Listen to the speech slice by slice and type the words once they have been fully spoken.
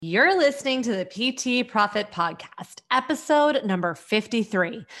You're listening to the PT Profit Podcast, episode number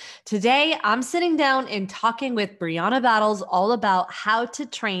 53. Today, I'm sitting down and talking with Brianna Battles all about how to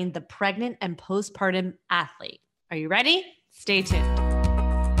train the pregnant and postpartum athlete. Are you ready? Stay tuned.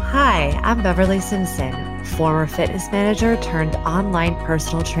 Hi, I'm Beverly Simpson, former fitness manager turned online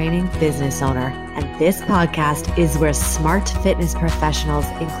personal training business owner. And this podcast is where smart fitness professionals,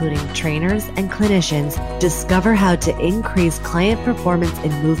 including trainers and clinicians, discover how to increase client performance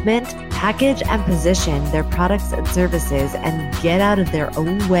in movement, package and position their products and services, and get out of their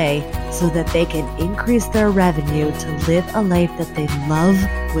own way so that they can increase their revenue to live a life that they love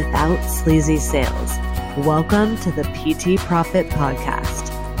without sleazy sales. Welcome to the PT Profit Podcast.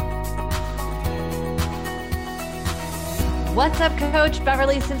 What's up, Coach?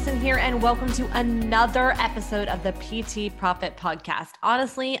 Beverly Simpson here, and welcome to another episode of the PT Profit Podcast.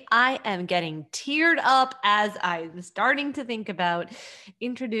 Honestly, I am getting teared up as I'm starting to think about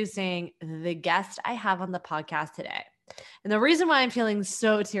introducing the guest I have on the podcast today. And the reason why I'm feeling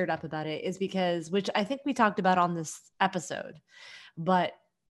so teared up about it is because, which I think we talked about on this episode, but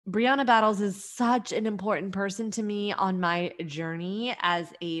Brianna Battles is such an important person to me on my journey as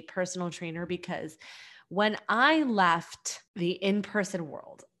a personal trainer because when I left the in-person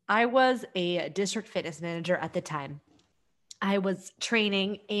world, I was a district fitness manager at the time. I was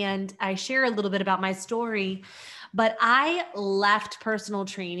training, and I share a little bit about my story, but I left personal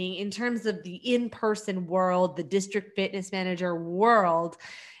training in terms of the in-person world, the district fitness manager world,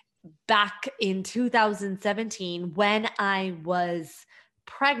 back in 2017 when I was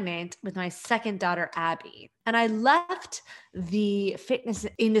pregnant with my second daughter, Abby. And I left the fitness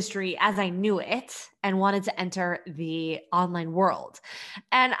industry as I knew it and wanted to enter the online world.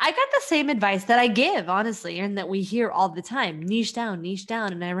 And I got the same advice that I give, honestly, and that we hear all the time, niche down, niche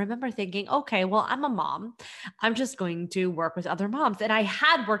down. And I remember thinking, okay, well, I'm a mom. I'm just going to work with other moms. And I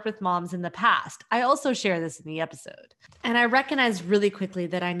had worked with moms in the past. I also share this in the episode. And I recognized really quickly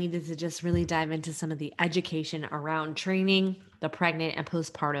that I needed to just really dive into some of the education around training the pregnant and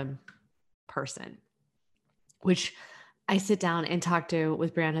postpartum person, which I sit down and talk to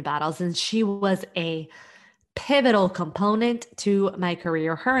with Brianna Battles. And she was a pivotal component to my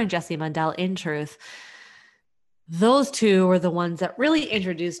career. Her and Jessie Mundell, in truth, those two were the ones that really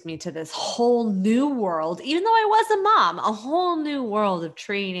introduced me to this whole new world, even though I was a mom, a whole new world of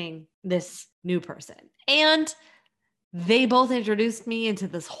training this new person. And they both introduced me into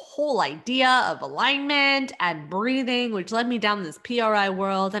this whole idea of alignment and breathing, which led me down this PRI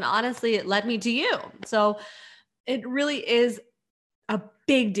world. And honestly, it led me to you. So it really is a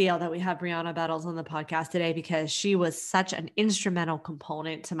big deal that we have Brianna Battles on the podcast today because she was such an instrumental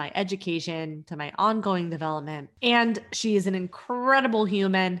component to my education, to my ongoing development. And she is an incredible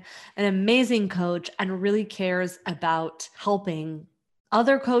human, an amazing coach, and really cares about helping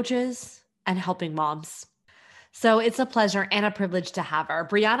other coaches and helping moms. So it's a pleasure and a privilege to have her.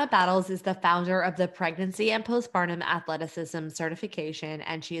 Brianna Battles is the founder of the Pregnancy and Postpartum Athleticism Certification,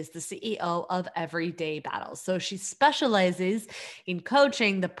 and she is the CEO of Everyday Battles. So she specializes in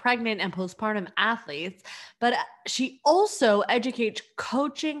coaching the pregnant and postpartum athletes, but she also educates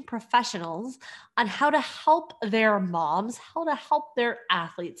coaching professionals on how to help their moms, how to help their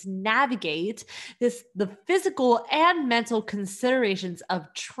athletes navigate the physical and mental considerations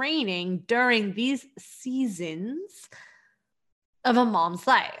of training during these seasons of a mom's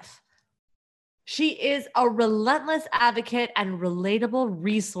life. She is a relentless advocate and relatable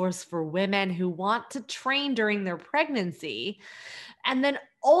resource for women who want to train during their pregnancy and then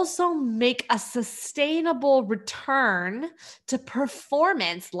also make a sustainable return to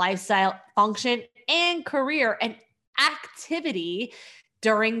performance, lifestyle, function, and career and activity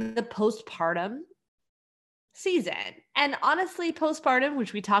during the postpartum season. And honestly, postpartum,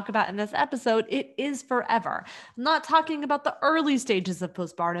 which we talk about in this episode, it is forever. I'm not talking about the early stages of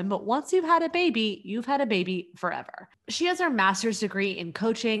postpartum, but once you've had a baby, you've had a baby forever. She has her master's degree in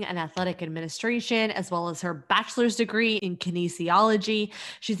coaching and athletic administration, as well as her bachelor's degree in kinesiology.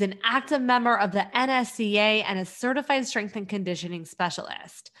 She's an active member of the NSCA and a certified strength and conditioning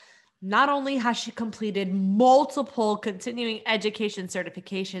specialist. Not only has she completed multiple continuing education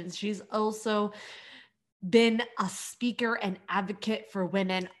certifications, she's also been a speaker and advocate for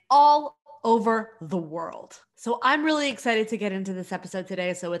women all over the world. So I'm really excited to get into this episode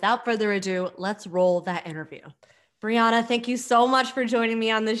today. So without further ado, let's roll that interview. Brianna, thank you so much for joining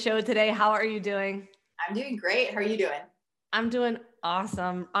me on the show today. How are you doing? I'm doing great. How are you doing? I'm doing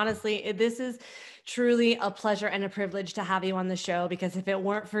awesome. Honestly, this is truly a pleasure and a privilege to have you on the show because if it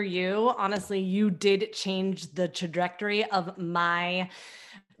weren't for you, honestly, you did change the trajectory of my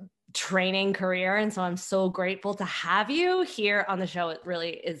training career. And so I'm so grateful to have you here on the show.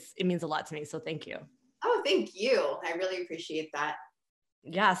 It means a lot to me. So thank you. Oh, thank you. I really appreciate that.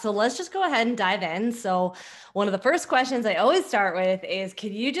 Yeah. So let's just go ahead and dive in. So one of the first questions I always start with is,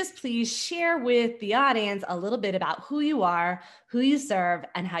 could you just please share with the audience a little bit about who you are, who you serve,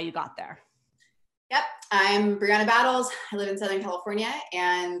 and how you got there? Yep. I'm Brianna Battles. I live in Southern California,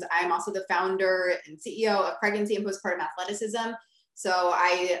 and I'm also the founder and CEO of Pregnancy and Postpartum Athleticism. So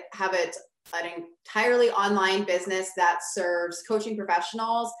I have an entirely online business that serves coaching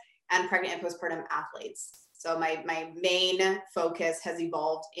professionals and pregnant and postpartum athletes. So my main focus has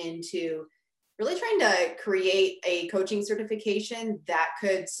evolved into really trying to create a coaching certification that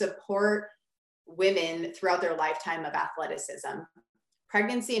could support women throughout their lifetime of athleticism.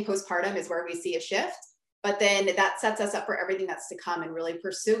 Pregnancy and postpartum is where we see a shift, but then that sets us up for everything that's to come and really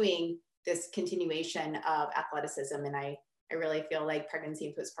pursuing this continuation of athleticism. And I really feel like pregnancy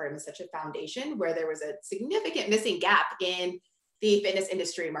and postpartum is such a foundation where there was a significant missing gap in the fitness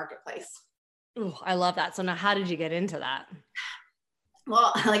industry marketplace. Oh, I love that. So now how did you get into that?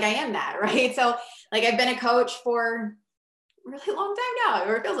 Well, like I am that, right? So like I've been a coach for a really long time now,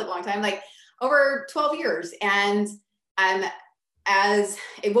 or it feels like a long time, like over 12 years. And as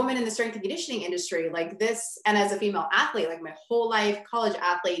a woman in the strength and conditioning industry like this, and as a female athlete, like my whole life, college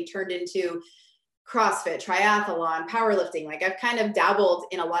athlete turned into CrossFit, triathlon, powerlifting. Like I've kind of dabbled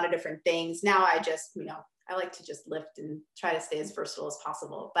in a lot of different things. Now I just, I like to just lift and try to stay as versatile as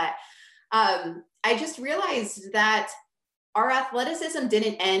possible. But I just realized that our athleticism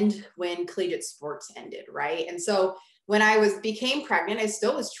didn't end when collegiate sports ended, right? And so when I became pregnant, I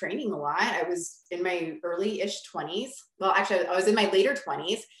still was training a lot. I was in my early-ish 20s. Well, actually, I was in my later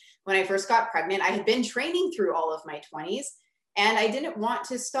 20s when I first got pregnant. I had been training through all of my 20s, and I didn't want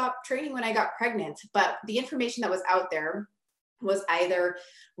to stop training when I got pregnant. But the information that was out there was either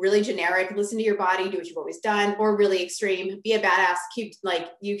really generic, listen to your body, do what you've always done, or really extreme, be a badass, keep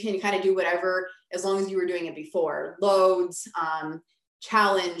you can kind of do whatever as long as you were doing it before, loads,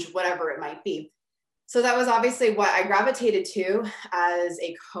 challenge, whatever it might be. So that was obviously what I gravitated to as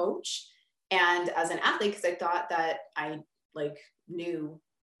a coach and as an athlete, because I thought that I knew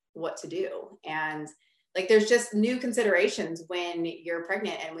what to do. And there's just new considerations when you're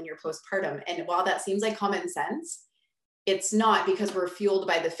pregnant and when you're postpartum. And while that seems like common sense, it's not, because we're fueled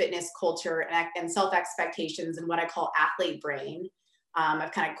by the fitness culture and self-expectations and what I call athlete brain.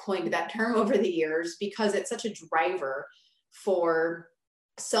 I've kind of coined that term over the years because it's such a driver for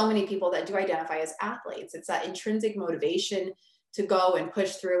so many people that do identify as athletes. It's that intrinsic motivation to go and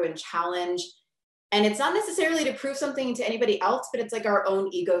push through and challenge. And it's not necessarily to prove something to anybody else, but it's like our own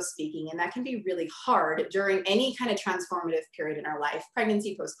ego speaking. And that can be really hard during any kind of transformative period in our life: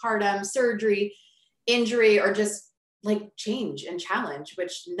 pregnancy, postpartum, surgery, injury, or just change and challenge,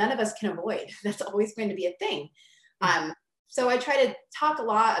 which none of us can avoid. That's always going to be a thing. So I try to talk a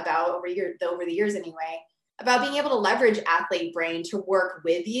lot about over the years anyway, about being able to leverage athlete brain to work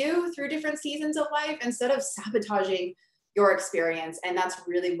with you through different seasons of life instead of sabotaging your experience. And that's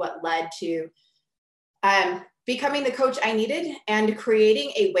really what led to becoming the coach I needed and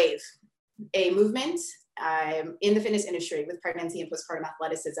creating a wave, a movement in the fitness industry with pregnancy and postpartum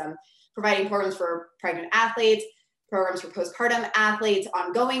athleticism, providing programs for pregnant athletes, programs for postpartum athletes,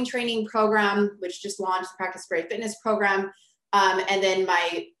 ongoing training program, which just launched, the Practice Brave Fitness program. And then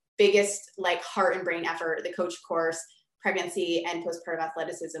my biggest heart and brain effort, the coach course, Pregnancy and Postpartum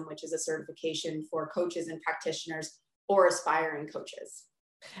Athleticism, which is a certification for coaches and practitioners or aspiring coaches.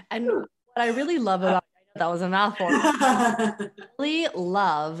 And what I really love about that was a mouthful. I really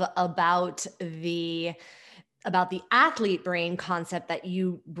love about the athlete brain concept that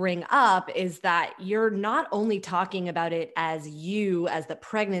you bring up is that you're not only talking about it as the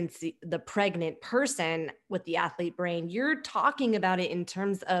pregnant person with the athlete brain, you're talking about it in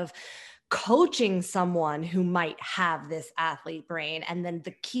terms of coaching someone who might have this athlete brain, and then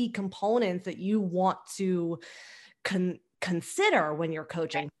the key components that you want to consider when you're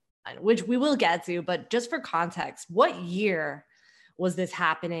coaching, which we will get to. But just for context, what year was this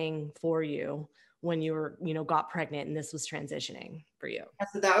happening for you when you were, got pregnant and this was transitioning for you?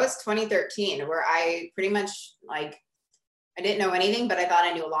 So that was 2013, where I pretty much I didn't know anything, but I thought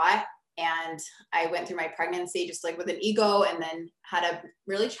I knew a lot. And I went through my pregnancy just with an ego, and then had a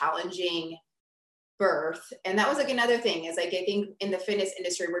really challenging birth. And that was another thing is I think in the fitness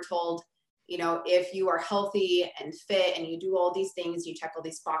industry, we're told, if you are healthy and fit and you do all these things, you check all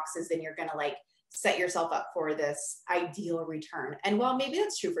these boxes, then you're going to set yourself up for this ideal return. And while maybe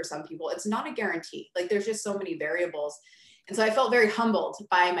that's true for some people, it's not a guarantee. There's just so many variables. And so I felt very humbled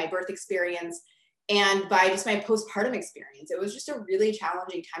by my birth experience and by just my postpartum experience. It was just a really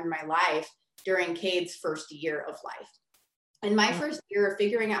challenging time in my life during Cade's first year of life. And my first year of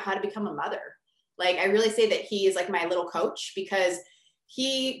figuring out how to become a mother. Like, I really say that he is like my little coach, because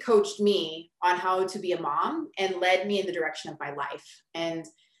he coached me on how to be a mom and led me in the direction of my life. And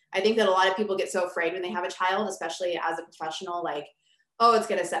I think that a lot of people get so afraid when they have a child, especially as a professional, like, oh, it's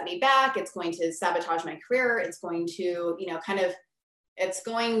going to set me back. It's going to sabotage my career. It's going to, it's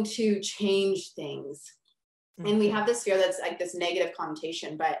going to change things. And we have this fear that's like this negative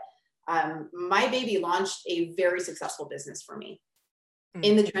connotation, but my baby launched a very successful business for me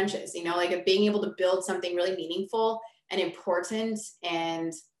in the trenches, like of being able to build something really meaningful and important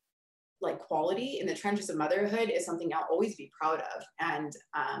and like quality in the trenches of motherhood is something I'll always be proud of. And,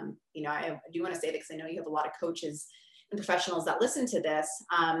 I do want to say that because I know you have a lot of coaches and professionals that listen to this.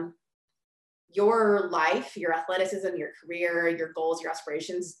 Your life, your athleticism, your career, your goals, your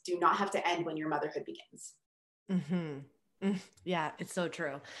aspirations do not have to end when your motherhood begins. Yeah, it's so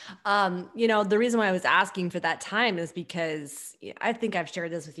true. The reason why I was asking for that time is because I think I've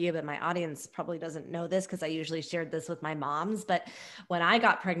shared this with you, but my audience probably doesn't know this because I usually shared this with my moms. But when I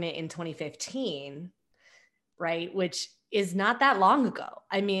got pregnant in 2015, right, which is not that long ago.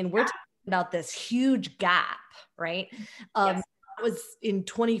 I mean, we're talking about this huge gap, right? Yes. It was in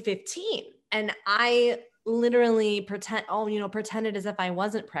 2015, and I literally pretended as if I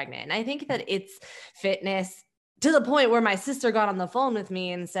wasn't pregnant. And I think that it's fitness to the point where my sister got on the phone with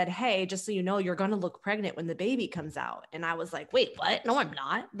me and said, hey, just so you know, you're going to look pregnant when the baby comes out. And I was like, wait, what? No, I'm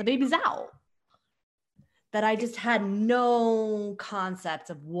not. The baby's out. That I just had no concept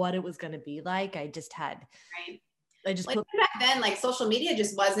of what it was going to be like. I just had, back then, like social media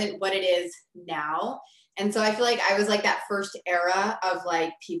just wasn't what it is now. And so I feel like I was like that first era of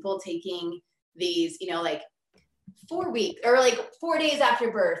like people taking these, like 4 weeks or like 4 days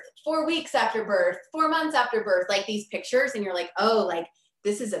after birth, 4 weeks after birth, 4 months after birth, like these pictures. And you're like, oh, like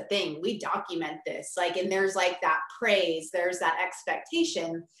this is a thing. We document this. Like, and there's like that praise, there's that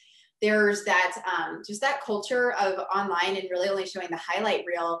expectation. There's that, just that culture of online and really only showing the highlight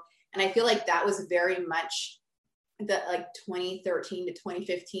reel. And I feel like that was very much the like 2013 to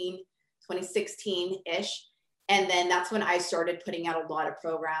 2015, 2016-ish. And then that's when I started putting out a lot of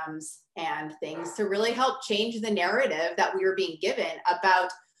programs and things to really help change the narrative that we were being given about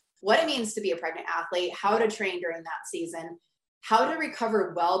what it means to be a pregnant athlete, how to train during that season, how to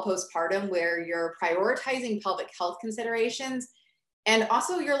recover well postpartum, where you're prioritizing pelvic health considerations and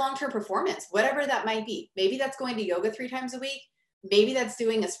also your long-term performance, whatever that might be. Maybe that's going to yoga 3 times a week. Maybe that's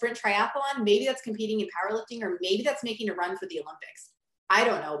doing a sprint triathlon. Maybe that's competing in powerlifting, or maybe that's making a run for the Olympics. I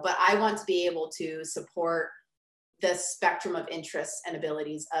don't know, but I want to be able to support the spectrum of interests and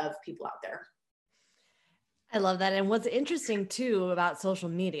abilities of people out there. I love that. And what's interesting too about social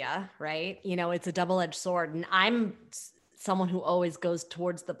media, right? It's a double-edged sword, and I'm someone who always goes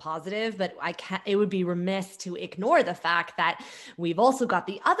towards the positive, but it would be remiss to ignore the fact that we've also got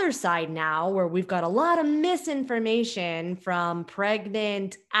the other side now, where we've got a lot of misinformation from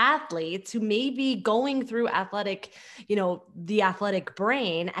pregnant athletes who may be going through the athletic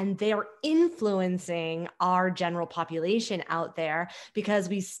brain, and they're influencing our general population out there, because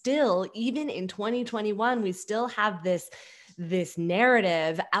we still, even in 2021, we still have this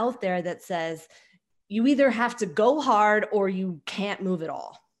narrative out there that says, you either have to go hard or you can't move at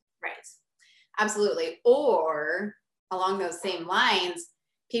all. Right. Absolutely. Or along those same lines,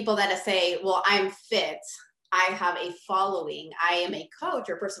 people that say, well, I'm fit, I have a following, I am a coach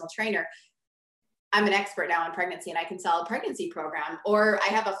or personal trainer, I'm an expert now in pregnancy and I can sell a pregnancy program, or I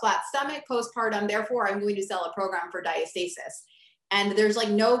have a flat stomach postpartum, therefore I'm going to sell a program for diastasis. And there's like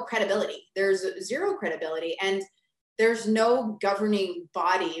no credibility. There's zero credibility. And there's no governing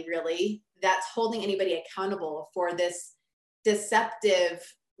body really that's holding anybody accountable for this deceptive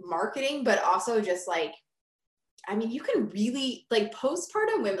marketing, but also just like, I mean, you can really like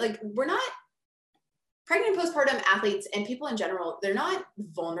postpartum women, like we're not pregnant postpartum athletes and people in general, they're not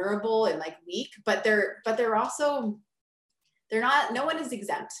vulnerable and like weak, but they're also, no one is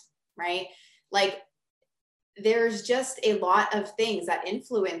exempt, right? Like there's just a lot of things that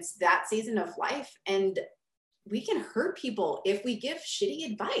influence that season of life, and we can hurt people if we give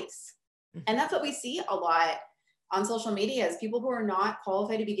shitty advice. And that's what we see a lot on social media, is people who are not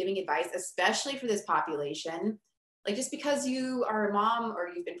qualified to be giving advice, especially for this population. Like just because you are a mom or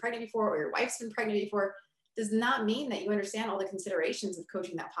you've been pregnant before or your wife's been pregnant before does not mean that you understand all the considerations of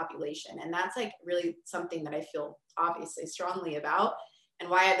coaching that population. And that's like really something that I feel obviously strongly about, and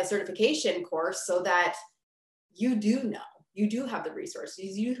why I have the certification course, so that you do know, you do have the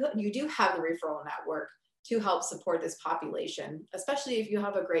resources, you do have the referral network to help support this population, especially if you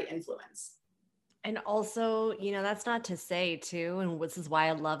have a great influence. And also, that's not to say too, and this is why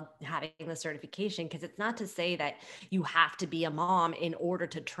I love having the certification, because it's not to say that you have to be a mom in order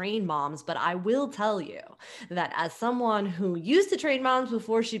to train moms. But I will tell you that as someone who used to train moms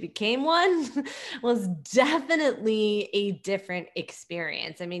before she became one, was definitely a different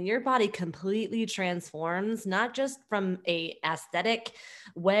experience. I mean, your body completely transforms, not just from a aesthetic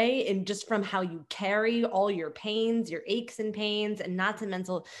way, and just from how you carry all your pains, your aches and pains, and not to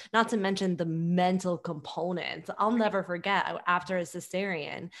mention the mental component. I'll never forget, after a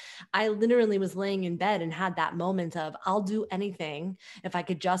cesarean, I literally was laying in bed and had that moment of, I'll do anything if I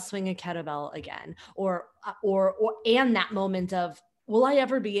could just swing a kettlebell again, and that moment of, will I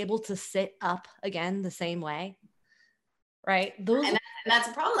ever be able to sit up again the same way? Right? And that's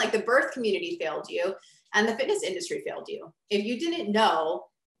a problem. Like, the birth community failed you and the fitness industry failed you. If you didn't know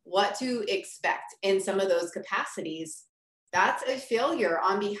what to expect in some of those capacities, that's a failure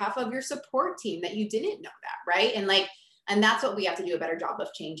on behalf of your support team, that you didn't know that, right? And that's what we have to do a better job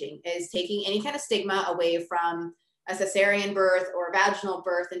of changing, is taking any kind of stigma away from a cesarean birth or a vaginal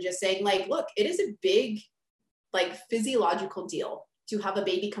birth, and just saying, like, look, it is a big, like, physiological deal to have a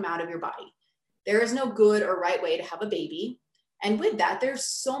baby come out of your body. There is no good or right way to have a baby. And with that, there's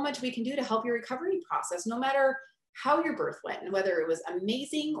so much we can do to help your recovery process, no matter how your birth went, and whether it was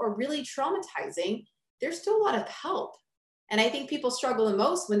amazing or really traumatizing, there's still a lot of help. And I think people struggle the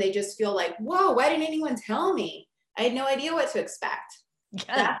most when they just feel like, whoa, why didn't anyone tell me? I had no idea what to expect. Yeah.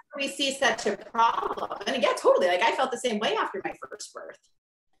 That's where we see such a problem. And yeah, totally. Like, I felt the same way after my first birth.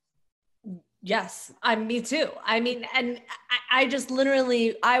 Yes, me too. I mean, and I just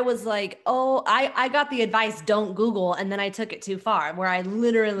literally, I was like, oh, I got the advice, don't Google. And then I took it too far, where I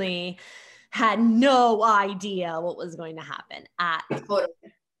literally had no idea what was going to happen Totally.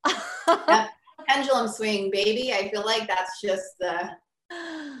 That pendulum swing, baby. I feel like that's just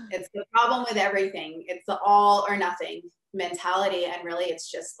it's the problem with everything. It's the all or nothing mentality. And really, it's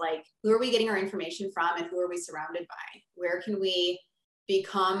just like, who are we getting our information from, and who are we surrounded by? Where can we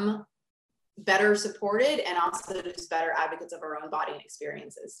become better supported, and also just better advocates of our own body and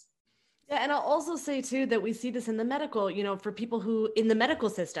experiences? Yeah. And I'll also say too, that we see this in the medical, for people who in the medical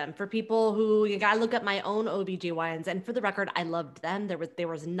system, for people who, I look at my own OBGYNs, and for the record, I loved them. There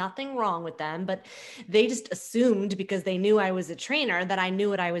was nothing wrong with them, but they just assumed, because they knew I was a trainer, that I knew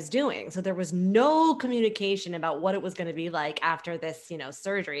what I was doing. So there was no communication about what it was going to be like after this,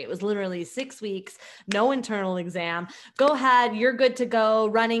 surgery. It was literally 6 weeks, no internal exam. Go ahead. You're good to go.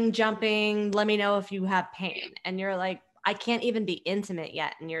 Running, jumping. Let me know if you have pain. And you're like, I can't even be intimate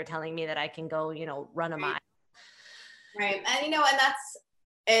yet, and you're telling me that I can go, run a mile. Right.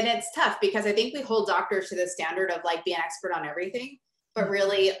 And it's tough, because I think we hold doctors to the standard of, like, being an expert on everything, but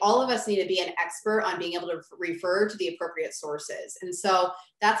really all of us need to be an expert on being able to refer to the appropriate sources. And so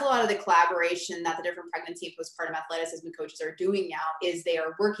that's a lot of the collaboration that the different pregnancy and postpartum athleticism coaches are doing now, is they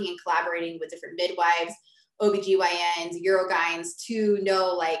are working and collaborating with different midwives, OBGYNs, Urogyns, to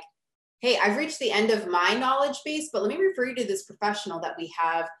know, like, hey, I've reached the end of my knowledge base, but let me refer you to this professional that we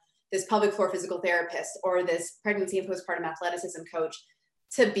have, this pelvic floor physical therapist, or this pregnancy and postpartum athleticism coach,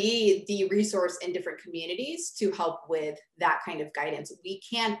 to be the resource in different communities to help with that kind of guidance.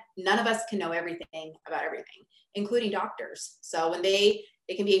 None of us can know everything about everything, including doctors. So when they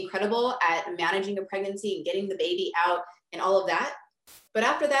can be incredible at managing a pregnancy and getting the baby out and all of that. But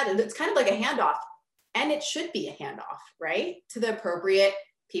after that, it's kind of like a handoff, and it should be a handoff, right, to the appropriate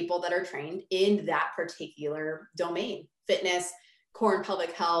people that are trained in that particular domain: fitness, core and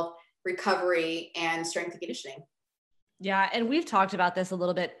pelvic health, recovery, and strength and conditioning. Yeah. And we've talked about this a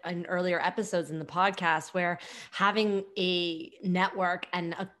little bit in earlier episodes in the podcast, where having a network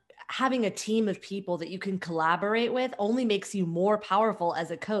and having a team of people that you can collaborate with only makes you more powerful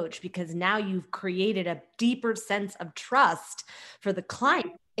as a coach, because now you've created a deeper sense of trust for the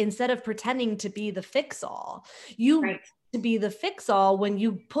client, instead of pretending to be the fix-all. To be the fix-all when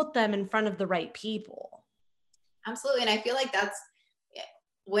you put them in front of the right people. Absolutely. And I feel like that's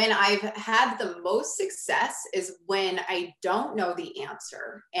when I've had the most success, is when I don't know the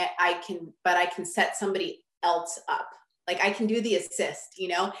answer, and I can set somebody else up. Like, I can do the assist,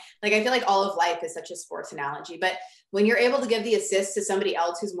 like, I feel like all of life is such a sports analogy, but when you're able to give the assist to somebody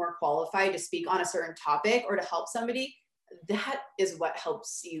else who's more qualified to speak on a certain topic or to help somebody, that is what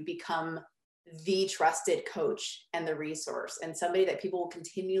helps you become the trusted coach and the resource, and somebody that people will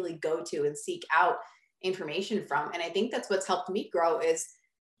continually go to and seek out information from. And I think that's what's helped me grow, is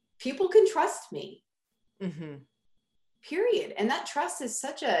people can trust me, period. And that trust is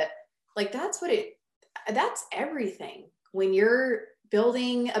such a, like, that's everything. When you're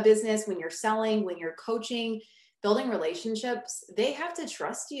building a business, when you're selling, when you're coaching, building relationships, they have to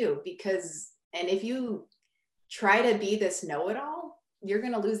trust you, because And if you try to be this know-it-all, you're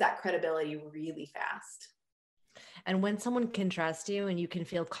going to lose that credibility really fast. And when someone can trust you and you can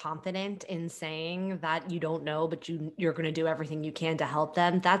feel confident in saying that you don't know, but you're going to do everything you can to help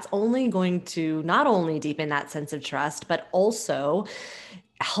them, that's only going to not only deepen that sense of trust, but also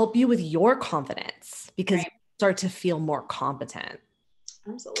help you with your confidence because you start to feel more competent.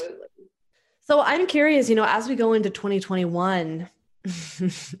 Absolutely. So I'm curious, as we go into 2021,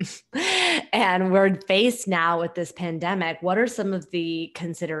 and we're faced now with this pandemic, what are some of the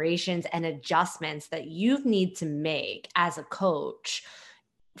considerations and adjustments that you need to make as a coach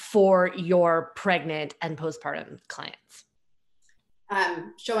for your pregnant and postpartum clients?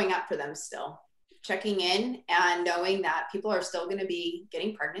 Showing up for them still, checking in and knowing that people are still going to be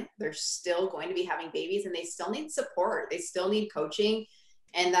getting pregnant. They're still going to be having babies and they still need support. They still need coaching.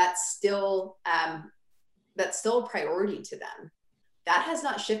 And that's still a priority to them. That has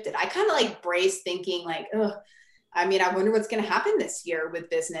not shifted. I kind of like brace thinking like, I wonder what's going to happen this year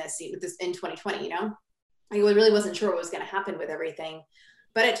with business, with this in 2020, I really wasn't sure what was going to happen with everything.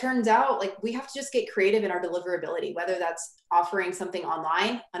 But it turns out like we have to just get creative in our deliverability, whether that's offering something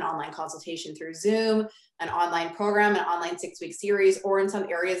online, an online consultation through Zoom, an online program, an online 6-week series, or in some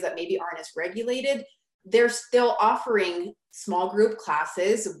areas that maybe aren't as regulated, they're still offering small group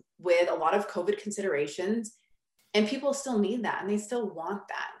classes with a lot of COVID considerations. And people still need that and they still want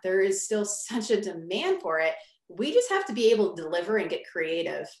that. There is still such a demand for it. We just have to be able to deliver and get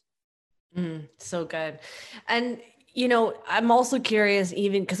creative. So good. And, I'm also curious,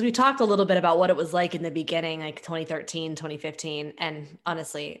 even because we talked a little bit about what it was like in the beginning, like 2013, 2015, and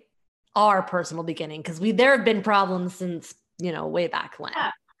honestly, our personal beginning, because there have been problems since, way back when.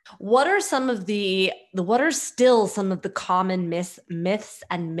 Yeah. What are still some of the common myths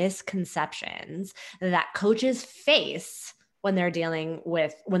and misconceptions that coaches face when they're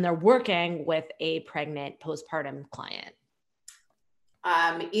working with a pregnant postpartum client?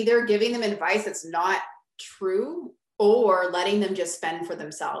 Either giving them advice that's not true or letting them just spend for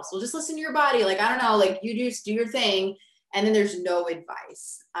themselves. Well, just listen to your body. Like, I don't know, like you just do your thing. And then there's no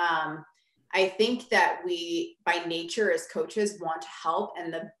advice. I think that we, by nature as coaches, want to help.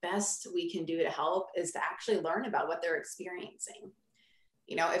 And the best we can do to help is to actually learn about what they're experiencing.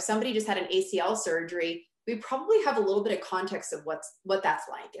 If somebody just had an ACL surgery, we probably have a little bit of context of what that's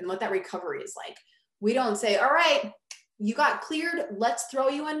like and what that recovery is like. We don't say, all right, you got cleared, let's throw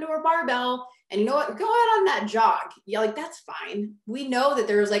you into a barbell. And you know what, go out on that jog. Yeah, like that's fine. We know that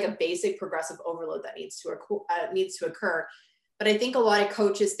there's like a basic progressive overload that needs to occur. But I think a lot of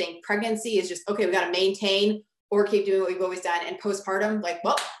coaches think pregnancy is just, okay, we got to maintain or keep doing what we've always done. And postpartum, like,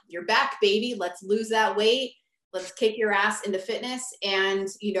 well, you're back, baby. Let's lose that weight. Let's kick your ass into fitness and,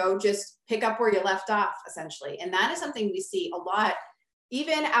 just pick up where you left off, essentially. And that is something we see a lot,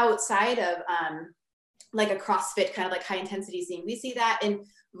 even outside of like a CrossFit kind of like high intensity scene. We see that in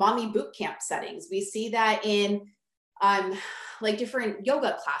mommy boot camp settings. We see that in like different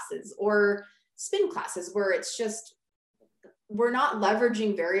yoga classes or spin classes where it's just, we're not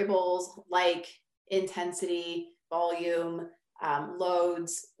leveraging variables like intensity, volume,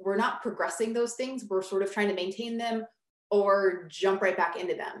 loads. We're not progressing those things. We're sort of trying to maintain them or jump right back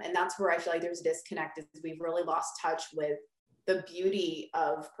into them. And that's where I feel like there's a disconnect, is we've really lost touch with the beauty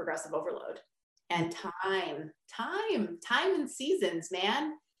of progressive overload and time and seasons,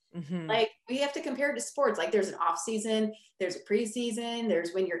 man. Mm-hmm. Like we have to compare it to sports. Like there's an off season, there's a preseason,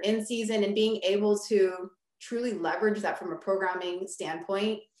 there's when you're in season, and being able to truly leverage that from a programming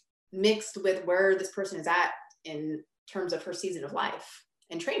standpoint mixed with where this person is at in terms of her season of life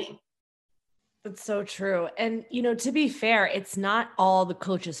and training. That's so true. And, to be fair, it's not all the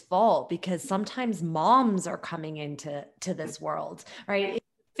coach's fault, because sometimes moms are coming into this world, right?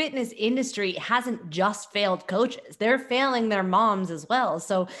 Fitness industry hasn't just failed coaches. They're failing their moms as well.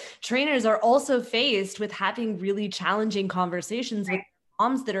 So trainers are also faced with having really challenging conversations with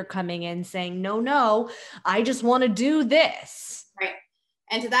moms that are coming in saying, no, I just want to do this. Right.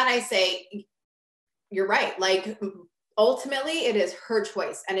 And to that, I say, you're right. Like ultimately it is her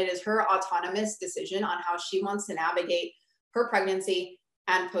choice and it is her autonomous decision on how she wants to navigate her pregnancy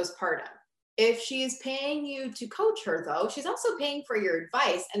and postpartum. If she's paying you to coach her though, she's also paying for your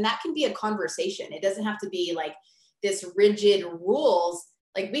advice, and that can be a conversation. It doesn't have to be like this rigid rules.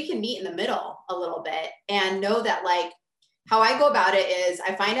 Like we can meet in the middle a little bit and know that like, how I go about it is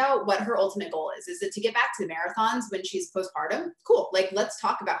I find out what her ultimate goal is. Is it to get back to the marathons when she's postpartum? Cool. Like, let's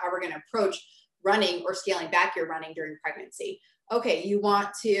talk about how we're going to approach running or scaling back your running during pregnancy. Okay. You want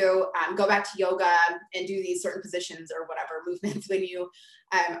to go back to yoga and do these certain positions or whatever movements when you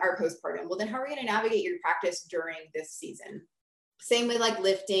are postpartum. Well, then how are we going to navigate your practice during this season? Same way like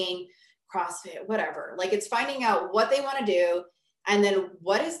lifting, CrossFit, whatever. Like it's finding out what they want to do. And then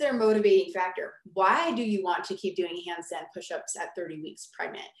what is their motivating factor? Why do you want to keep doing handstand push-ups at 30 weeks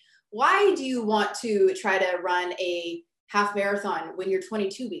pregnant? Why do you want to try to run a half marathon when you're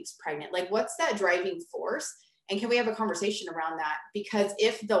 22 weeks pregnant? Like what's that driving force? And can we have a conversation around that? Because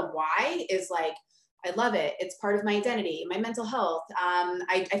if the why is like, I love it, it's part of my identity, my mental health,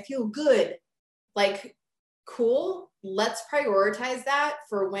 I feel good, like, cool, let's prioritize that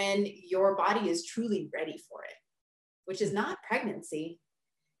for when your body is truly ready for it, which is not pregnancy.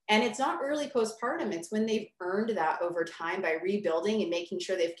 And it's not early postpartum. It's when they've earned that over time by rebuilding and making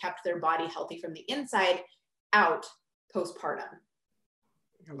sure they've kept their body healthy from the inside out postpartum.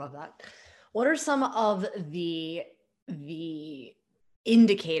 I love that. What are some of the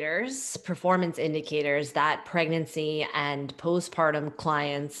indicators, performance indicators that pregnancy and postpartum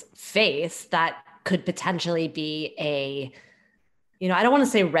clients face that could potentially be a, I don't want to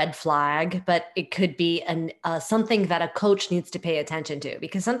say red flag, but it could be something that a coach needs to pay attention to?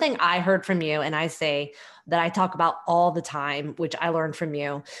 Because something I heard from you, and I say that I talk about all the time, which I learned from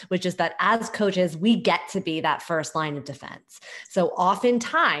you, which is that as coaches, we get to be that first line of defense. So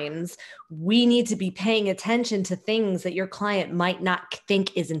oftentimes we need to be paying attention to things that your client might not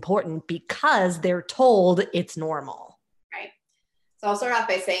think is important because they're told it's normal. So I'll start off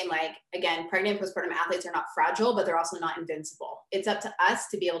by saying, like, again, pregnant postpartum athletes are not fragile, but they're also not invincible. It's up to us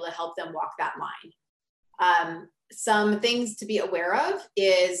to be able to help them walk that line. Some things to be aware of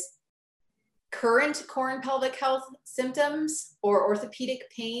is current core and pelvic health symptoms or orthopedic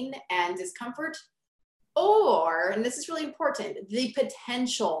pain and discomfort, or, and this is really important, the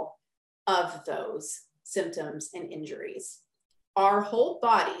potential of those symptoms and injuries. Our whole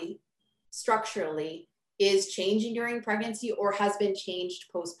body structurally is changing during pregnancy or has been changed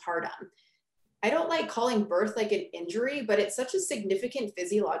postpartum. I don't like calling birth like an injury, but it's such a significant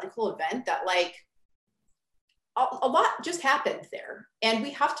physiological event that like a lot just happened there. And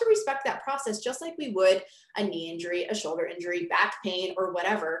we have to respect that process just like we would a knee injury, a shoulder injury, back pain, or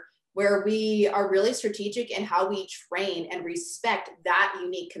whatever, where we are really strategic in how we train and respect that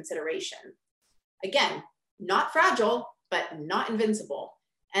unique consideration. Again, not fragile, but not invincible.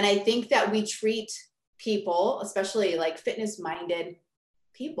 And I think that we treat people, especially like fitness-minded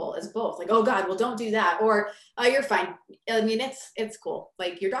people, as both like, oh God, well, don't do that. Or you're fine. I mean, it's cool.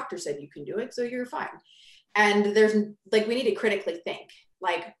 Like your doctor said you can do it, so you're fine. And there's like, we need to critically think,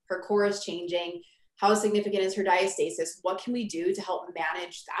 like her core is changing. How significant is her diastasis? What can we do to help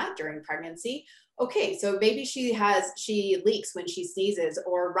manage that during pregnancy? Okay, so maybe she leaks when she sneezes,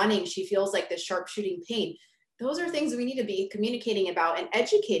 or running, she feels like this sharp shooting pain. Those are things we need to be communicating about and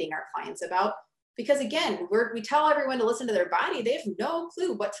educating our clients about. Because again, we tell everyone to listen to their body. They have no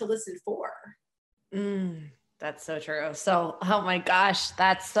clue what to listen for. That's so true. So, oh my gosh,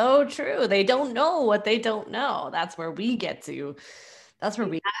 that's so true. They don't know what they don't know. That's where we get to.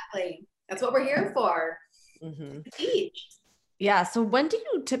 Exactly. That's what we're here for. Mm-hmm. To teach. Yeah. So when do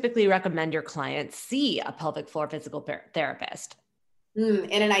you typically recommend your clients see a pelvic floor physical therapist? In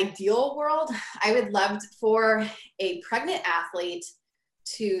an ideal world, I would love for a pregnant athlete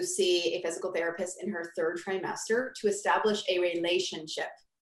to see a physical therapist in her third trimester to establish a relationship.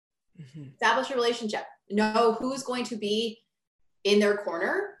 Mm-hmm. Establish a relationship. Know who's going to be in their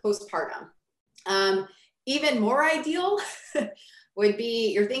corner postpartum. Even more ideal would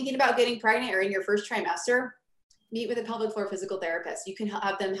be you're thinking about getting pregnant or in your first trimester, meet with a pelvic floor physical therapist. You can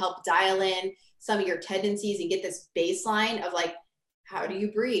have them help dial in some of your tendencies and get this baseline of like, how do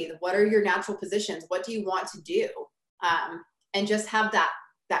you breathe? What are your natural positions? What do you want to do? And just have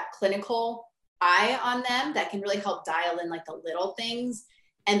that clinical eye on them that can really help dial in like the little things,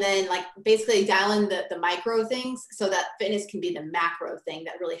 and then like basically dial in the micro things so that fitness can be the macro thing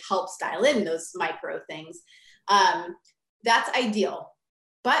that really helps dial in those micro things. That's ideal.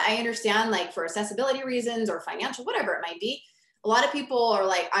 But I understand, like, for accessibility reasons or financial, whatever it might be, a lot of people are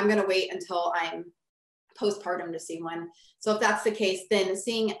like, I'm going to wait until I'm postpartum to see one. So if that's the case, then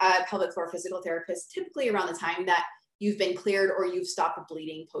seeing a pelvic floor physical therapist typically around the time that you've been cleared or you've stopped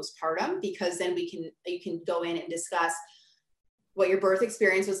bleeding postpartum, because then you can go in and discuss what your birth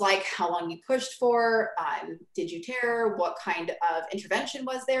experience was like, how long you pushed for, did you tear, what kind of intervention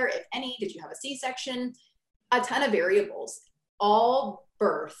was there, if any, did you have a C-section, a ton of variables. All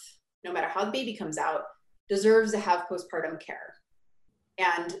birth, no matter how the baby comes out, deserves to have postpartum care.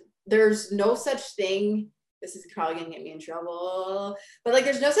 And there's no such thing, this is probably gonna get me in trouble, but like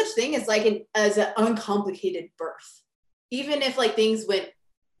there's no such thing as like an uncomplicated birth. Even if like things went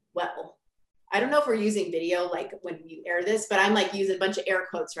well. I don't know if we're using video like when you air this, but I'm like using a bunch of air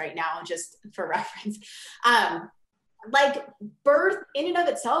quotes right now just for reference. like birth in and of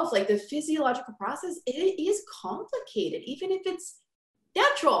itself, like the physiological process, it is complicated, even if it's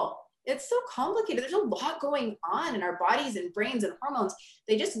natural. It's so complicated. There's a lot going on in our bodies and brains and hormones.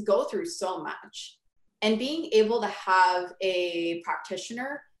 They just go through so much. And being able to have a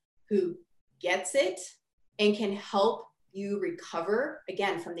practitioner who gets it and can help you recover,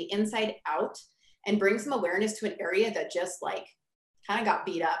 again, from the inside out, and bring some awareness to an area that just like kind of got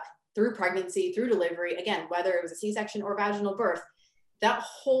beat up through pregnancy, through delivery, again, whether it was a C-section or vaginal birth, that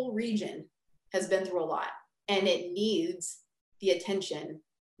whole region has been through a lot and it needs the attention.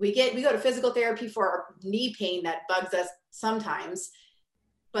 We go to physical therapy for our knee pain that bugs us sometimes,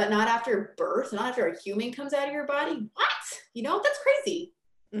 but not after birth, not after a human comes out of your body. What? You know, that's crazy.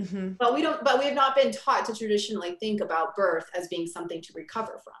 Mm-hmm. But we have not been taught to traditionally think about birth as being something to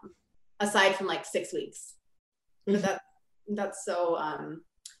recover from, aside from like 6 weeks. Mm-hmm. But that's so,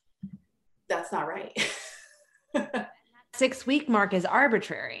 that's not right. 6 week mark is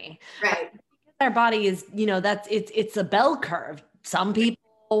arbitrary. Right. Our body is, you know, it's a bell curve. Some people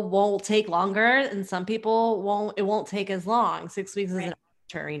won't take longer and some people it won't take as long. 6 weeks is an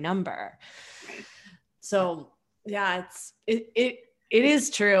arbitrary number. Right. So yeah, it is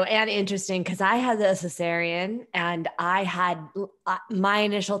true and interesting because I had a cesarean and my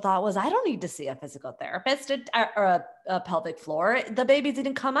initial thought was I don't need to see a physical therapist or a pelvic floor. The baby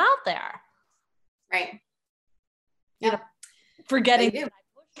didn't come out there. Right. Yeah. You know, forgetting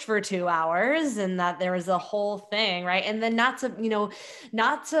for 2 hours and that there was a whole thing, right? And then and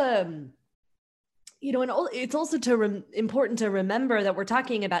it's also important to remember that we're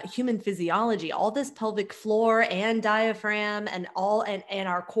talking about human physiology, all this pelvic floor and diaphragm and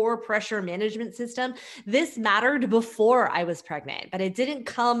our core pressure management system. This mattered before I was pregnant, but it didn't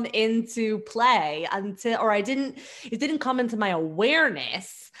come into play it didn't come into my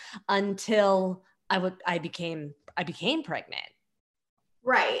awareness until I became pregnant.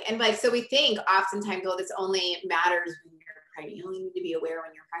 Right. And like, so we think oftentimes, oh, this only matters when you're pregnant. You only need to be aware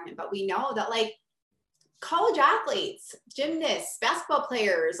when you're pregnant. But we know that like college athletes, gymnasts, basketball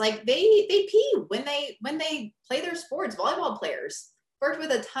players, like they pee when they play their sports, volleyball players. Worked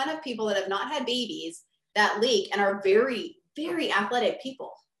with a ton of people that have not had babies that leak and are very, very athletic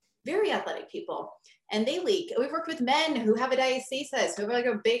people. And they leak. We've worked with men who have a diastasis, who have like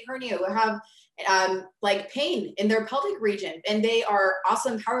a big hernia, who have like pain in their pelvic region, and they are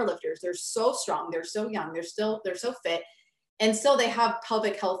awesome powerlifters. They're so strong. They're so young. They're so fit. And still they have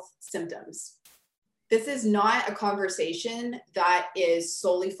pelvic health symptoms. This is not a conversation that is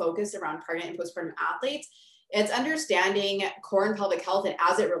solely focused around pregnant and postpartum athletes. It's understanding core and pelvic health and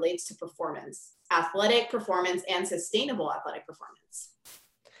as it relates to performance, athletic performance and sustainable athletic performance.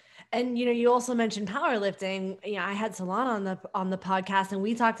 And, you know, you also mentioned powerlifting. You know, I had Solana on the podcast and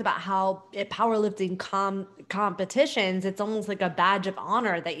we talked about how at powerlifting competitions, it's almost like a badge of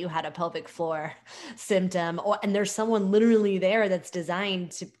honor that you had a pelvic floor symptom and there's someone literally there that's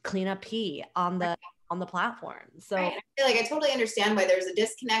designed to clean up pee on the platform. So right. I feel like I totally understand why there's a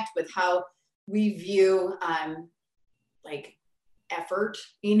disconnect with how we view like effort,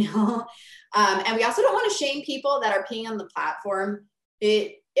 you know, and we also don't want to shame people that are peeing on the platform.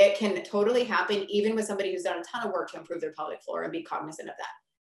 It can totally happen even with somebody who's done a ton of work to improve their pelvic floor and be cognizant of that.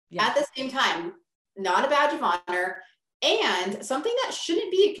 Yeah. At the same time, not a badge of honor and something that shouldn't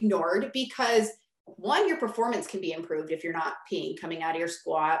be ignored because one, your performance can be improved if you're not peeing coming out of your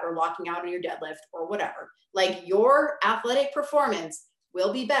squat or locking out on your deadlift or whatever. Like your athletic performance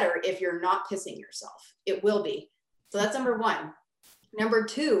will be better if you're not pissing yourself. It will be. So that's number one. Number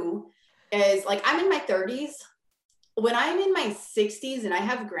two is like, I'm in my 30s. When I'm in my 60s and I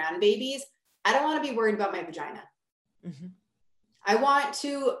have grandbabies, I don't want to be worried about my vagina. Mm-hmm. I want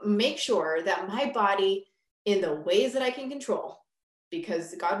to make sure that my body, in the ways that I can control,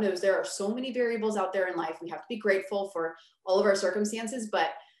 because God knows there are so many variables out there in life. We have to be grateful for all of our circumstances, but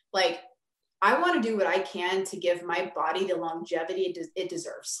like, I want to do what I can to give my body the longevity it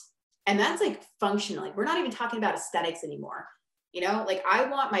deserves. And that's like functionally, we're not even talking about aesthetics anymore. You know, like I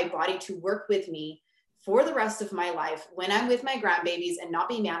want my body to work with me for the rest of my life when I'm with my grandbabies and not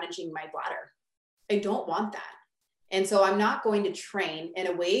be managing my bladder. I don't want that. And so I'm not going to train in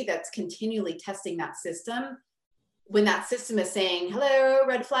a way that's continually testing that system when that system is saying, hello,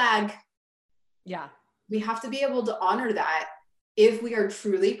 red flag. Yeah. We have to be able to honor that if we are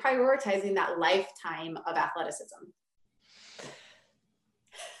truly prioritizing that lifetime of athleticism.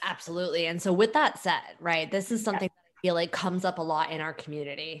 Absolutely. And so with that said, right, this is something that I feel like comes up a lot in our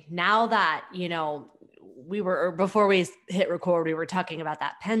community. Now that, you know, before we hit record, we were talking about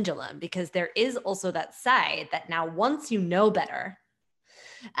that pendulum because there is also that side that now once you know better,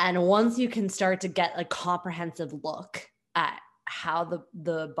 And once you can start to get a comprehensive look at how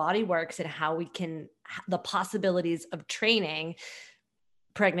the body works and how we can, the possibilities of training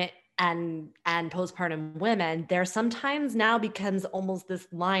pregnant and postpartum women, there sometimes now becomes almost this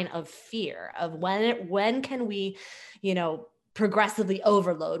line of fear of when can we, progressively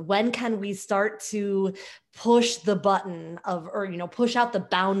overload? When can we start to push the button of, or, push out the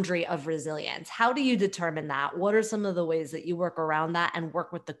boundary of resilience? How do you determine that? What are some of the ways that you work around that and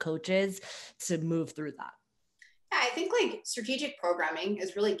work with the coaches to move through that? Yeah, I think like strategic programming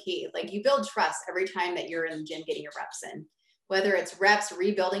is really key. Like you build trust every time that you're in the gym getting your reps in, whether it's reps,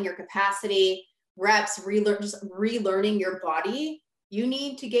 rebuilding your capacity, reps, just relearning your body. You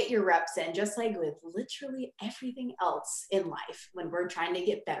need to get your reps in, just like with literally everything else in life. When we're trying to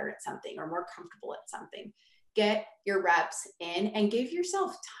get better at something or more comfortable at something, get your reps in and give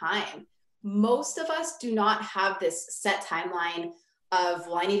yourself time. Most of us do not have this set timeline of,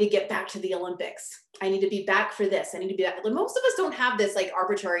 well, I need to get back to the Olympics. I need to be back for this. I need to be that. Most of us don't have this like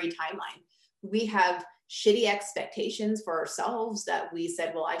arbitrary timeline. We have shitty expectations for ourselves that we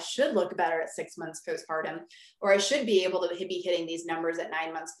said, well, I should look better at 6 months postpartum, or I should be able to be hitting these numbers at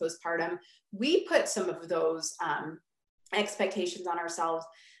 9 months postpartum. We put some of those expectations on ourselves.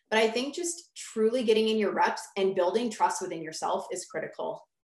 But I think just truly getting in your reps and building trust within yourself is critical.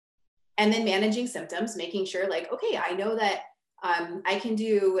 And then managing symptoms, making sure like, okay, I know that I can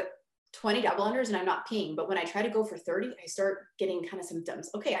do 20 double unders and I'm not peeing, but when I try to go for 30, I start getting kind of symptoms.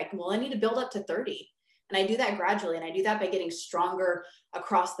 Okay, I need to build up to 30. And I do that gradually. And I do that by getting stronger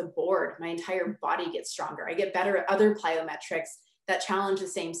across the board. My entire body gets stronger. I get better at other plyometrics that challenge the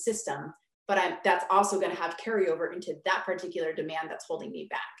same system, but that's also going to have carryover into that particular demand that's holding me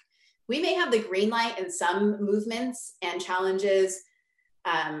back. We may have the green light in some movements and challenges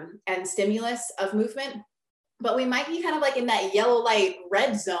and stimulus of movement, but we might be kind of like in that yellow light,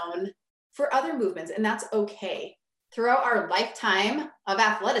 red zone for other movements. And that's okay. Throughout our lifetime of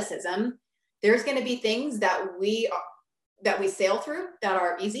athleticism, there's going to be things that we sail through that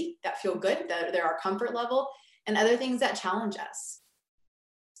are easy, that feel good, that they're our comfort level, and other things that challenge us.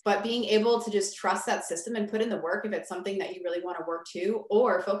 But being able to just trust that system and put in the work if it's something that you really want to work to,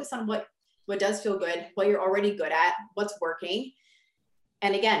 or focus on what does feel good, what you're already good at, what's working.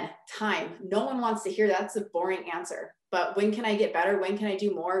 And again, time. No one wants to hear that's a boring answer. But when can I get better? When can I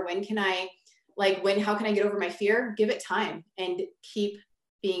do more? How can I get over my fear? Give it time and keep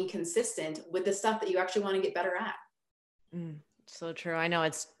being consistent with the stuff that you actually want to get better at. So true. I know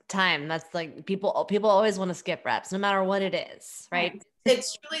it's time. That's like people always want to skip reps no matter what it is, right?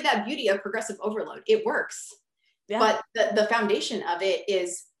 It's truly that beauty of progressive overload. It works. Yeah. But the foundation of it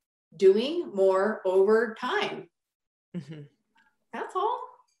is doing more over time. Mm-hmm. That's all.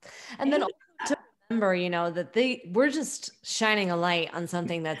 And then also to remember, that we're just shining a light on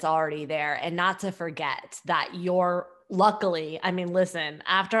something that's already there, and not to forget that luckily, I mean, listen,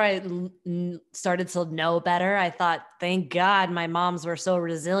 after I started to know better, I thought, thank God my moms were so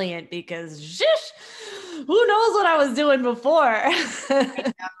resilient, because who knows what I was doing before.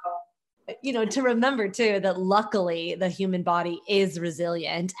 To remember too, that luckily the human body is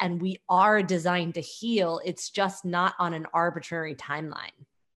resilient and we are designed to heal. It's just not on an arbitrary timeline.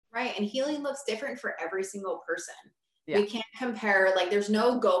 Right. And healing looks different for every single person. Yeah. We can't compare, like there's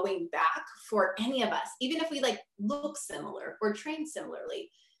no going back for any of us, even if we like look similar or train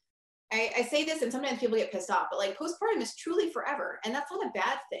similarly. I say this and sometimes people get pissed off, but like postpartum is truly forever. And that's not a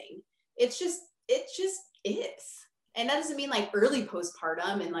bad thing. It just is. And that doesn't mean like early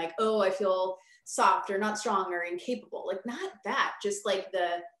postpartum and like, oh, I feel soft or not strong or incapable. Like not that, just like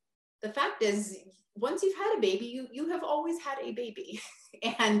the fact is, once you've had a baby, you have always had a baby.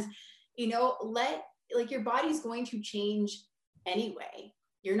 And, your body's going to change anyway.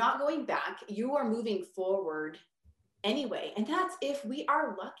 You're not going back. You are moving forward anyway. And that's if we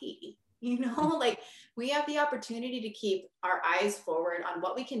are lucky, like we have the opportunity to keep our eyes forward on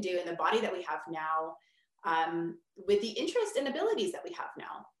what we can do in the body that we have now, with the interest and abilities that we have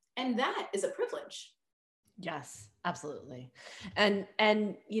now. And that is a privilege. Yes, absolutely. And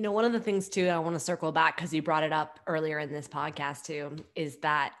one of the things too, I want to circle back because you brought it up earlier in this podcast too, is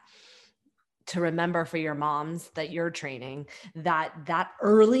that to remember for your moms that you're training, that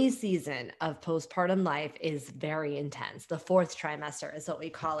early season of postpartum life is very intense. The 4th trimester is what we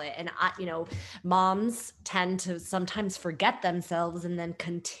call it. And moms tend to sometimes forget themselves and then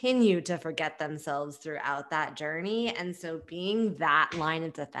continue to forget themselves throughout that journey. And so being that line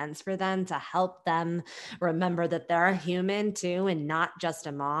of defense for them to help them remember that they're a human too, and not just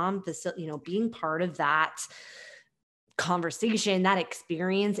a mom, being part of that conversation, that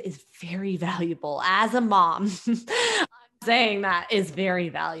experience is very valuable. As a mom, I'm saying that is very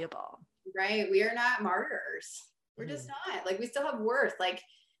valuable. Right. We are not martyrs. We're just not. Like, we still have worth. Like,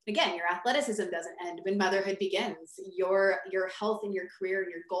 again, your athleticism doesn't end when motherhood begins. Your health and your career,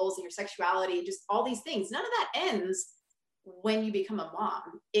 your goals and your sexuality, just all these things, none of that ends when you become a mom.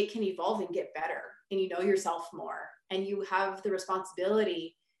 It can evolve and get better, and you know yourself more, and you have the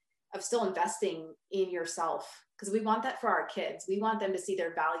responsibility of still investing in yourself, because we want that for our kids. We want them to see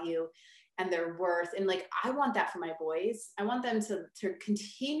their value and their worth. And like, I want that for my boys. I want them to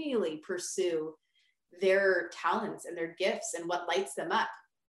continually pursue their talents and their gifts and what lights them up.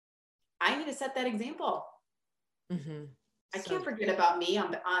 I need to set that example. I can't forget about me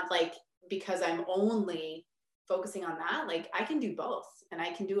on like, because I'm only focusing on that. Like, I can do both, and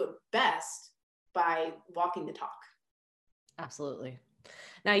I can do it best by walking the talk. Absolutely.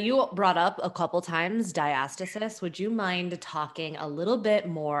 Now, you brought up a couple times diastasis. Would you mind talking a little bit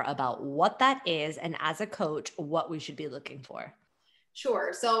more about what that is, and as a coach, what we should be looking for?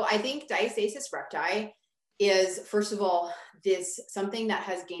 Sure. So I think diastasis recti is, first of all, something that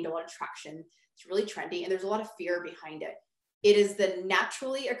has gained a lot of traction. It's really trendy, and there's a lot of fear behind it. It is the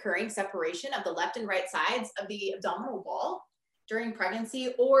naturally occurring separation of the left and right sides of the abdominal wall during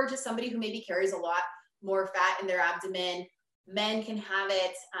pregnancy, or just somebody who maybe carries a lot more fat in their abdomen. Men can have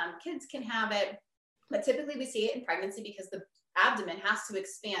it, kids can have it, but typically we see it in pregnancy because the abdomen has to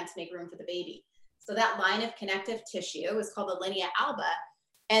expand to make room for the baby. So that line of connective tissue is called the linea alba,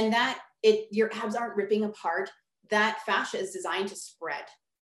 and your abs aren't ripping apart. That fascia is designed to spread,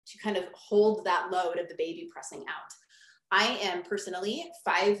 to kind of hold that load of the baby pressing out. I am personally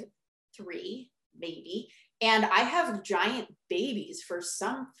 5'3", maybe, and I have giant babies for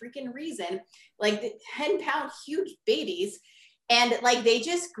some freaking reason, like the 10-pound huge babies. And like, they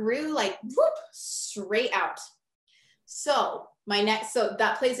just grew like whoop, straight out. So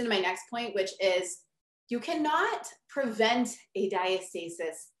that plays into my next point, which is you cannot prevent a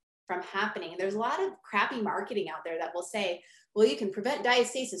diastasis from happening. And there's a lot of crappy marketing out there that will say, well, you can prevent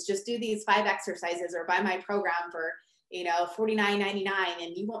diastasis, just do these 5 exercises or buy my program for, $49.99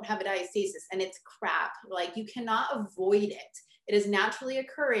 and you won't have a diastasis. And it's crap. Like, you cannot avoid it. It is naturally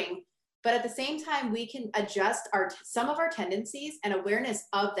occurring. But at the same time, we can adjust some of our tendencies and awareness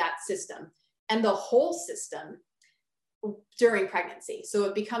of that system and the whole system during pregnancy. So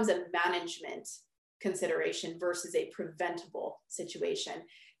it becomes a management consideration versus a preventable situation.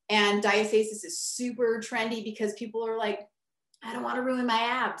 And diastasis is super trendy because people are like, I don't want to ruin my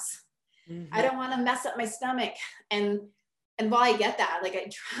abs. I don't want to mess up my stomach. And while I get that, like,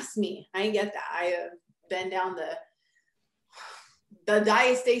 trust me, I get that. I have been down the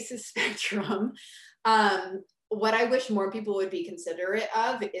diastasis spectrum. What I wish more people would be considerate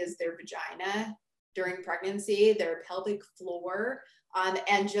of is their vagina during pregnancy, their pelvic floor,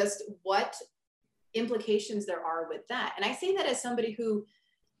 and just what implications there are with that. And I say that as somebody who,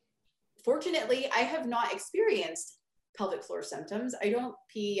 fortunately, I have not experienced pelvic floor symptoms. I don't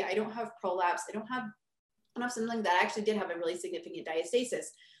pee, I don't have prolapse, I don't have something that actually did have a really significant diastasis.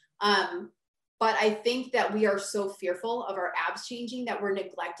 But I think that we are so fearful of our abs changing that we're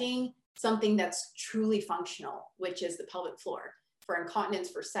neglecting something that's truly functional, which is the pelvic floor, for incontinence,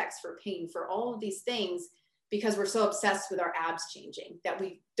 for sex, for pain, for all of these things, because we're so obsessed with our abs changing that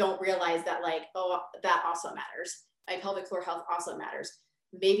we don't realize that, like, oh, that also matters. My pelvic floor health also matters.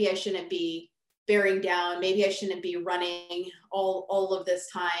 Maybe I shouldn't be bearing down. Maybe I shouldn't be running all of this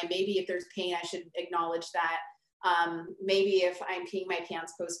time. Maybe if there's pain, I should acknowledge that. Maybe if I'm peeing my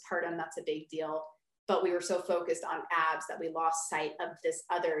pants postpartum, that's a big deal. But we were so focused on abs that we lost sight of this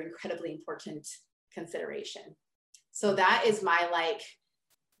other incredibly important consideration. So that is my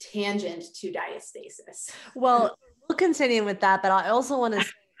tangent to diastasis. Well, we'll continue with that, but I also want to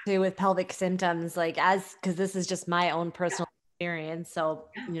say with pelvic symptoms, because this is just my own personal experience. So,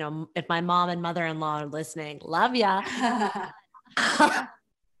 if my mom and mother-in-law are listening, love ya.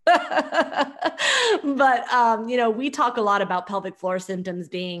 But, we talk a lot about pelvic floor symptoms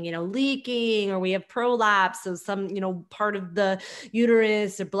being, leaking, or we have prolapse. So some, part of the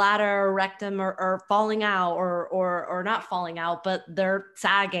uterus or bladder or rectum or falling out or not falling out, but they're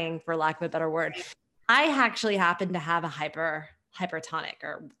sagging, for lack of a better word. I actually happen to have a hypertonic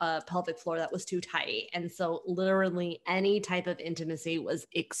or a pelvic floor that was too tight. And so literally any type of intimacy was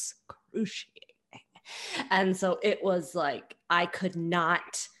excruciating. And so it was like, I could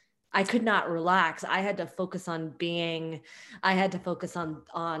not relax. I had to focus on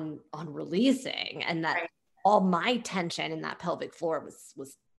releasing, and that all my tension in that pelvic floor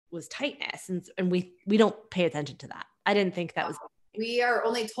was tightness. And we don't pay attention to that. I didn't think that was. We are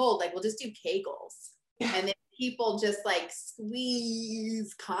only told, we'll just do Kegels. And then people just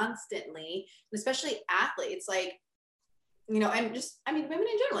squeeze constantly, especially athletes. and just, I mean, women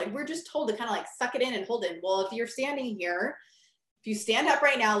in general, like we're just told to kind of like suck it in and hold it. Well, if you're standing here, if you stand up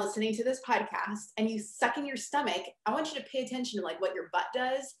right now listening to this podcast and you suck in your stomach, I want you to pay attention to like what your butt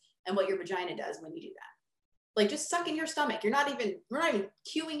does and what your vagina does when you do that. Like just suck in your stomach. We're not even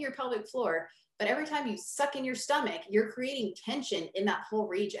cueing your pelvic floor, but every time you suck in your stomach, you're creating tension in that whole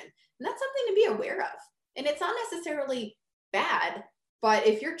region. And that's something to be aware of. And it's not necessarily bad, but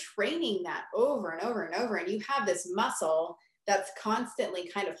if you're training that over and over and over, and you have this muscle that's constantly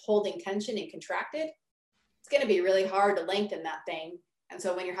kind of holding tension and contracted, it's going to be really hard to lengthen that thing. And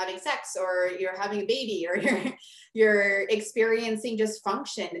so when you're having sex or you're having a baby or you're experiencing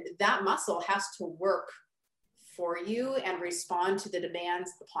dysfunction, that muscle has to work for you and respond to the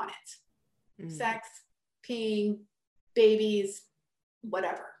demands upon it. Mm. Sex, peeing, babies,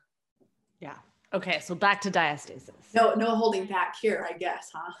 whatever. Yeah. Okay. So back to diastasis. No holding back here, I guess,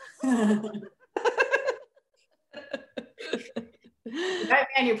 huh? I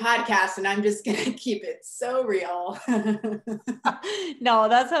ran your podcast and I'm just going to keep it so real. No,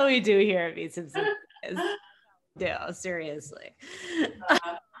 that's how we do here at Be Simpson. No, seriously.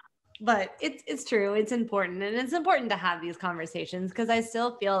 But it's true. It's important. And it's important to have these conversations because I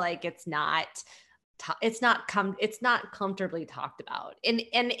still feel like it's not comfortably talked about. And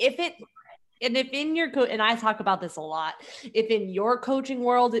if in your and I talk about this a lot, if in your coaching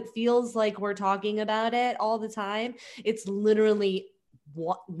world, it feels like we're talking about it all the time, it's literally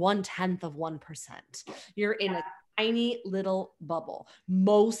 1/10 of 1%. You're in a tiny little bubble.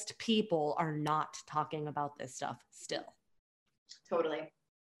 Most people are not talking about this stuff still. Totally.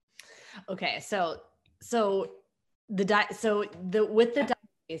 Okay. So with the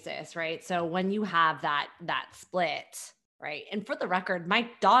diastasis, right? So when you have that split, right. And for the record, my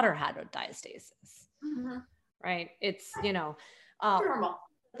daughter had a diastasis, mm-hmm. right? It's, normal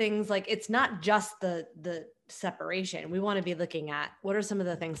things like, it's not just the separation. We want to be looking at what are some of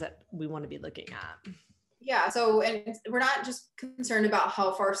the things that we want to be looking at. Yeah. So, and we're not just concerned about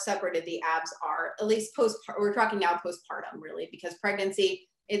how far separated the abs are, at least we're talking now postpartum really, because pregnancy,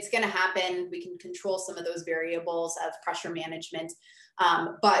 it's going to happen. We can control some of those variables of pressure management.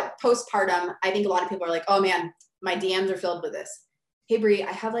 But postpartum, I think a lot of people are like, oh man, my DMs are filled with this. Hey, Brie,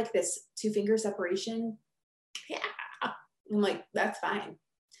 I have like this 2-finger separation. Yeah. I'm like, that's fine.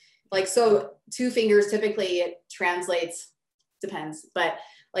 Like, so 2 fingers, typically it translates, depends, but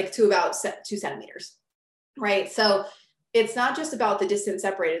like to about 2 centimeters, right? So it's not just about the distance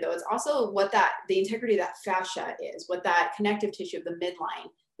separated though. It's also what the integrity of that fascia is, what that connective tissue of the midline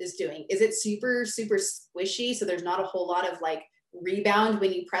is doing. Is it super, super squishy? So there's not a whole lot of like rebound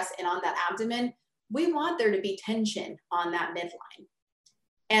when you press in on that abdomen. We want there to be tension on that midline.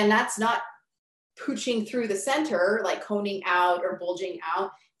 And that's not pooching through the center, like coning out or bulging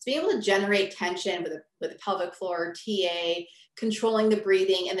out. It's being able to generate tension with the pelvic floor, TA, controlling the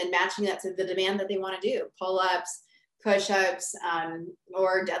breathing, and then matching that to the demand that they want to do, pull-ups, push-ups,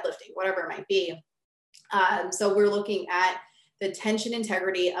 or deadlifting, whatever it might be. So we're looking at the tension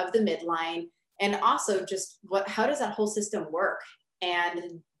integrity of the midline, and also just how does that whole system work?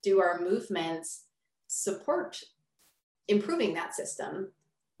 And do our movements support improving that system,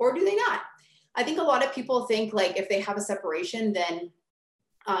 or do they not? I think a lot of people think like if they have a separation, then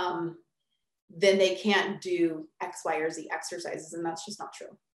they can't do X, Y, or Z exercises. And that's just not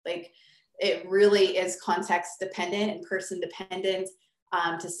true. Like it really is context dependent and person dependent.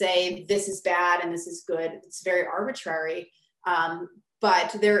 To say this is bad and this is good, it's very arbitrary.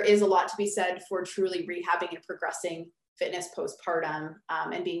 But there is a lot to be said for truly rehabbing and progressing fitness postpartum,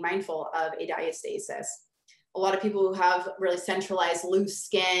 and being mindful of a diastasis. A lot of people who have really centralized loose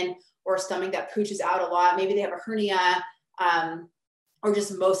skin or stomach that pooches out a lot, maybe they have a hernia, or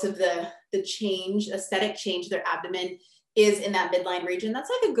just most of the aesthetic change, their abdomen is in that midline region. That's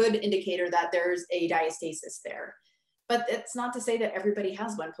like a good indicator that there's a diastasis there. But it's not to say that everybody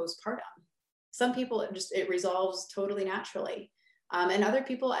has one postpartum. Some people, it resolves totally naturally. And other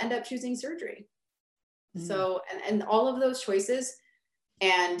people end up choosing surgery. Mm-hmm. So, and all of those choices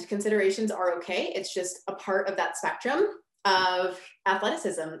and considerations are okay. It's just a part of that spectrum of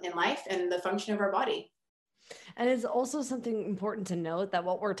athleticism in life and the function of our body. And it's also something important to note that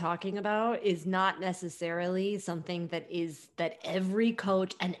what we're talking about is not necessarily something that every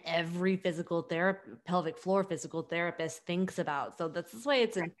coach and every pelvic floor physical therapist thinks about. So that's why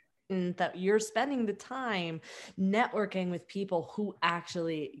it's important that you're spending the time networking with people who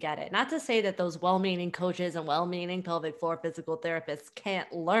actually get it. Not to say that those well-meaning coaches and well-meaning pelvic floor physical therapists can't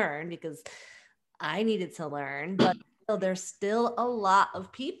learn, because I needed to learn, but there's still a lot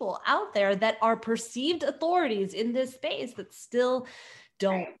of people out there that are perceived authorities in this space that still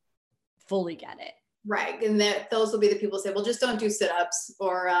don't fully get it. Right. And those will be the people who say, well, just don't do sit-ups,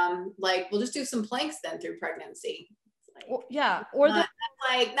 or we'll just do some planks then through pregnancy. Well, yeah. Or that's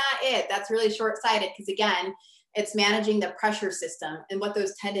not it. That's really short-sighted, because again, it's managing the pressure system and what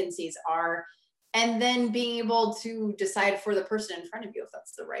those tendencies are, and then being able to decide for the person in front of you if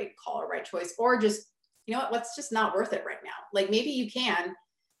that's the right call or right choice, or just, you know what, what's just not worth it right now. Like maybe you can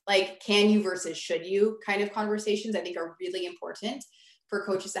you versus should you kind of conversations, I think are really important for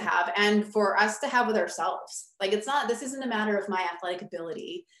coaches to have, and for us to have with ourselves. Like this isn't a matter of my athletic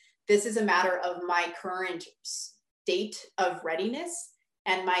ability. This is a matter of my current state of readiness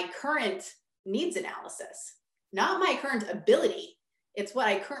and my current needs analysis, not my current ability. It's what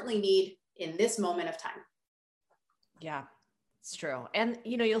I currently need in this moment of time. Yeah, it's true. And,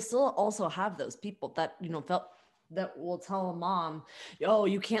 you'll still also have those people that, that will tell a mom, oh,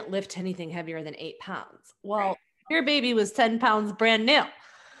 you can't lift anything heavier than 8 pounds. Well, right. Your baby was 10 pounds brand new.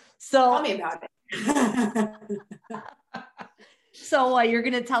 So tell me about it. So you're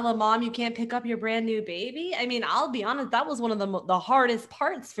going to tell a mom you can't pick up your brand new baby? I mean, I'll be honest, that was one of the hardest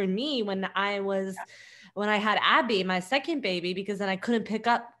parts for me when I had Abby, my second baby, because then I couldn't pick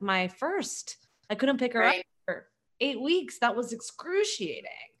up my first. I couldn't pick her up for 8 weeks. That was excruciating.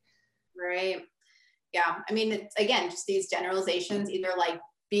 Right. Yeah. I mean, it's, again, just these generalizations, either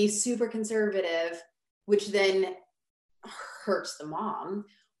be super conservative, which then hurts the mom,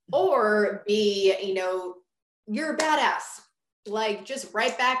 or be, you're a badass. Just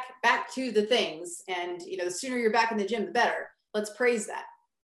right back to the things. And, the sooner you're back in the gym, the better. Let's praise that.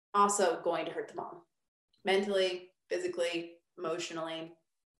 Also going to hurt the mom mentally, physically, emotionally,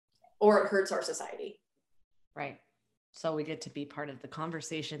 or it hurts our society. Right. So we get to be part of the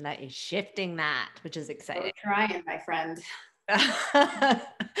conversation that is shifting that, which is exciting. We're trying, my friend.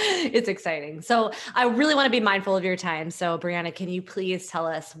 It's exciting. So I really want to be mindful of your time. So Brianna, can you please tell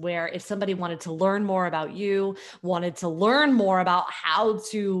us where, if somebody wanted to learn more about you, wanted to learn more about how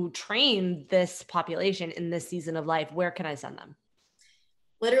to train this population in this season of life, where can I send them?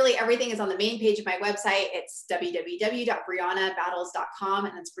 Literally everything is on the main page of my website. It's www.briannabattles.com,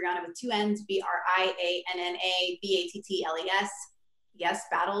 and it's Brianna with 2 N's, BriannaBattles. Yes,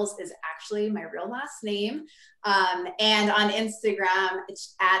 Battles is actually my real last name. And on Instagram,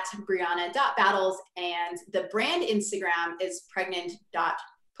 it's at Brianna.battles. And the brand Instagram is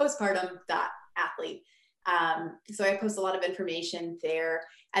pregnant.postpartum.athlete. So I post a lot of information there.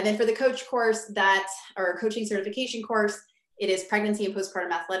 And then for the coach course or coaching certification course, it is Pregnancy and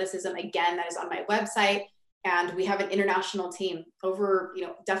Postpartum Athleticism. Again, that is on my website. And we have an international team,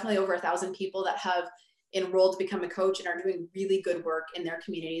 definitely over 1,000 people that have enrolled to become a coach and are doing really good work in their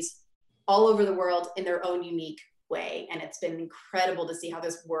communities all over the world in their own unique way. And it's been incredible to see how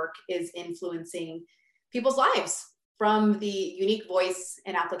this work is influencing people's lives from the unique voice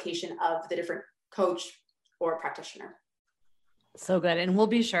and application of the different coach or practitioner. So good. And we'll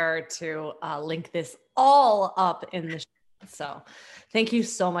be sure to link this all up in the show. So thank you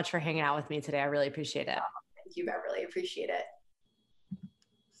so much for hanging out with me today. I really appreciate it. Thank you, Beverly. Appreciate it.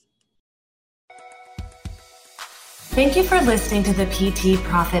 Thank you for listening to the PT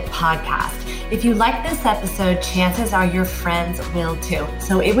Profit Podcast. If you like this episode, chances are your friends will too.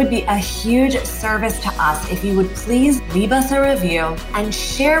 So it would be a huge service to us if you would please leave us a review and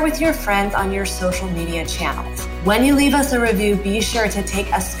share with your friends on your social media channels. When you leave us a review, be sure to take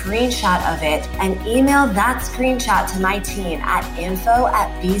a screenshot of it and email that screenshot to my team at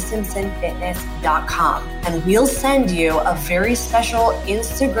info@bsimpsonfitness.com. And we'll send you a very special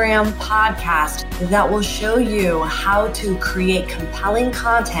Instagram podcast that will show you how to create compelling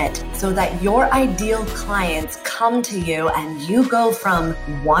content so that your ideal clients come to you and you go from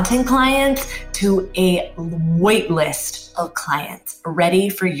wanting clients to a wait list of clients ready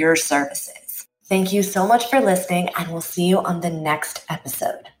for your services. Thank you so much for listening, and we'll see you on the next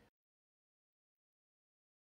episode.